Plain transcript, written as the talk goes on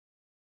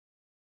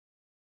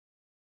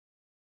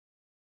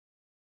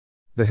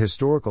The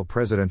Historical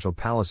Presidential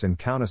Palace in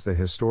Kaunas. The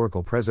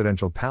Historical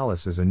Presidential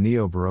Palace is a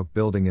neo-baroque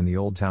building in the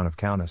Old Town of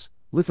Kaunas,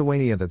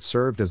 Lithuania that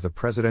served as the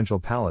presidential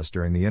palace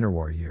during the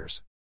interwar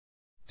years.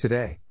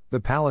 Today, the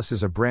palace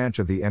is a branch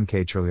of the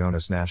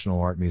Čiurlionis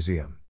National Art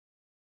Museum.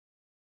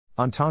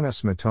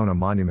 Antanas Smetona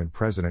Monument.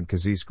 President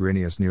Kazys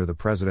Grinius near the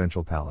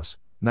Presidential Palace,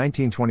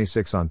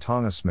 1926.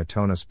 Antanas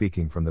Smetona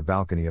speaking from the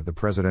balcony of the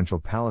Presidential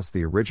Palace.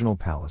 The original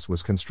palace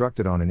was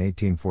constructed in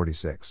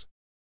 1846.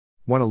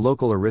 When a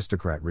local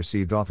aristocrat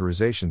received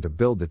authorization to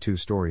build the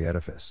two-story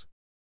edifice.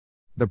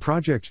 The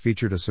project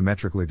featured a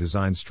symmetrically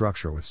designed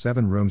structure with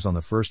 7 rooms on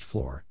the first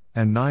floor,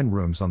 and 9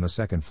 rooms on the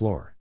second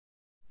floor.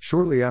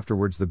 Shortly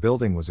afterwards the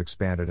building was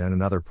expanded and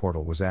another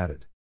portal was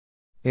added.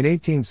 In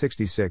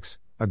 1866,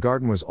 a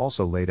garden was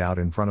also laid out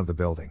in front of the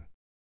building.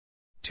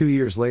 2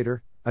 years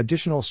later,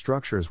 additional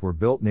structures were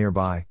built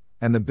nearby,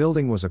 and the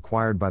building was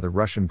acquired by the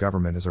Russian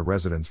government as a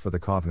residence for the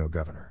Kovno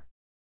governor.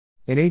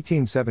 In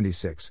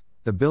 1876,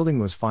 the building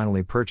was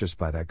finally purchased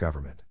by that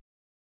government.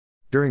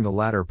 During the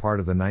latter part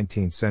of the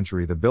 19th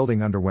century the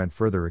building underwent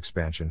further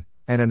expansion,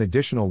 and an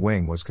additional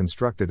wing was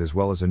constructed as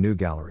well as a new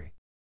gallery.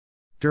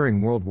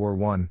 During World War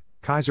I,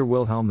 Kaiser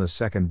Wilhelm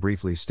II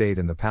briefly stayed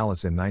in the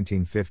palace in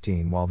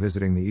 1915 while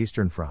visiting the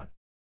Eastern Front.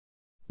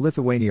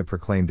 Lithuania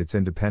proclaimed its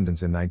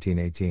independence in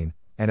 1918,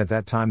 and at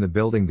that time the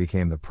building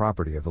became the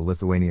property of the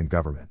Lithuanian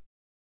government.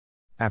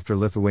 After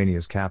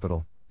Lithuania's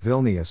capital,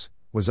 Vilnius,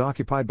 was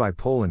occupied by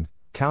Poland,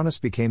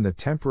 Kaunas became the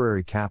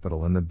temporary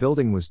capital and the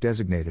building was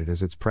designated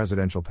as its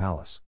presidential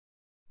palace.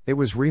 It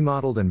was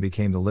remodeled and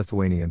became the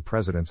Lithuanian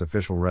president's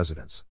official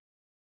residence.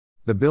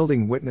 The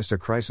building witnessed a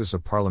crisis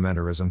of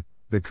parliamentarism,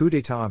 the coup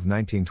d'état of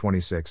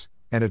 1926,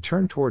 and a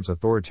turn towards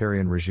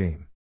authoritarian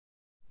regime.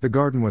 The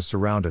garden was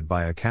surrounded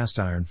by a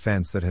cast-iron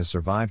fence that has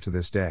survived to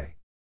this day.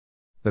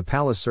 The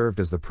palace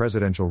served as the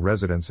presidential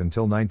residence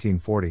until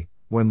 1940,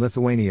 when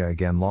Lithuania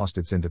again lost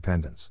its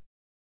independence.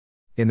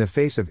 In the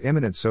face of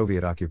imminent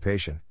Soviet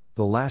occupation,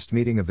 the last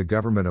meeting of the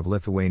government of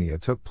Lithuania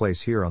took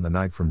place here on the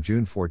night from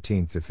June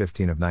 14 to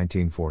 15 of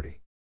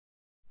 1940.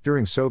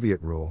 During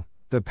Soviet rule,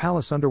 the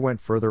palace underwent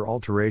further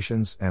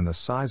alterations and the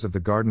size of the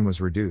garden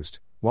was reduced,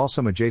 while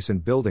some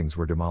adjacent buildings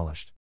were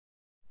demolished.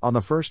 On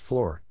the first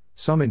floor,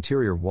 some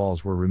interior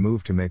walls were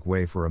removed to make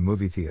way for a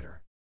movie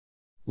theater.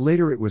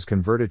 Later it was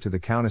converted to the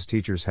Kaunas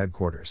Teachers'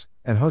 Headquarters,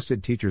 and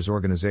hosted teachers'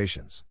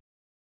 organizations.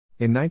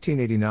 In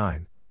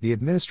 1989, the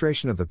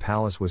administration of the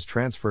palace was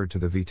transferred to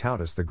the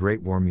Vytautas the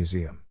Great War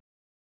Museum.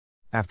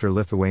 After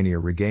Lithuania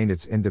regained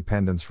its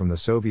independence from the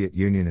Soviet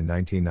Union in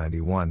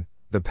 1991,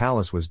 the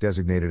palace was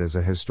designated as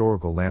a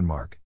historical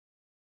landmark.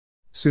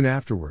 Soon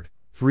afterward,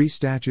 3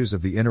 statues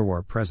of the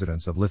interwar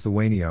presidents of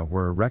Lithuania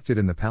were erected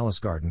in the palace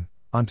garden: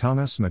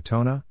 Antanas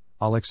Smetona,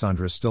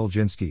 Aleksandras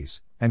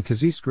Stulginskis, and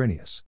Kazys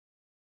Grinius.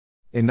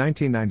 In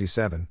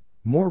 1997,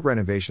 more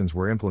renovations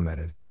were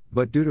implemented,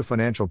 but due to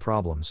financial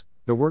problems,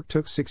 the work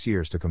took 6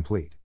 years to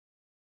complete.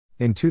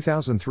 In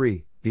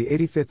 2003, the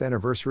 85th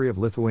anniversary of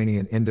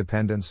Lithuanian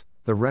independence,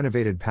 the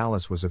renovated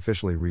palace was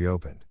officially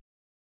reopened.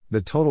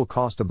 The total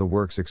cost of the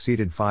works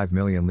exceeded 5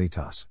 million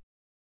litas.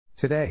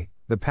 Today,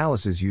 the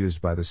palace is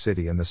used by the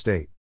city and the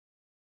state.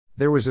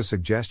 There was a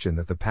suggestion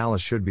that the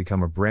palace should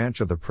become a branch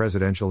of the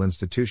presidential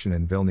institution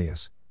in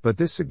Vilnius, but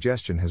this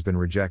suggestion has been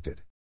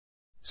rejected.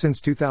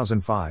 Since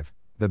 2005,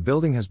 the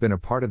building has been a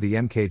part of the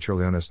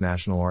Čiurlionis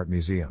National Art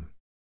Museum.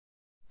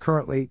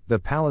 Currently, the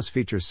palace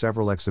features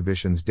several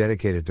exhibitions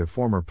dedicated to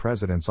former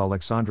presidents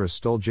Aleksandras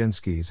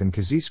Stulginskis and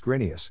Kazys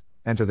Grinius,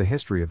 and to the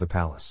history of the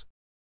palace.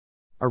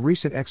 A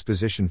recent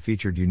exposition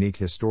featured unique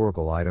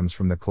historical items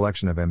from the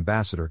collection of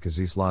Ambassador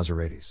Kazys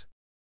Lazaraitis.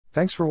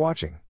 Thanks for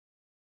watching.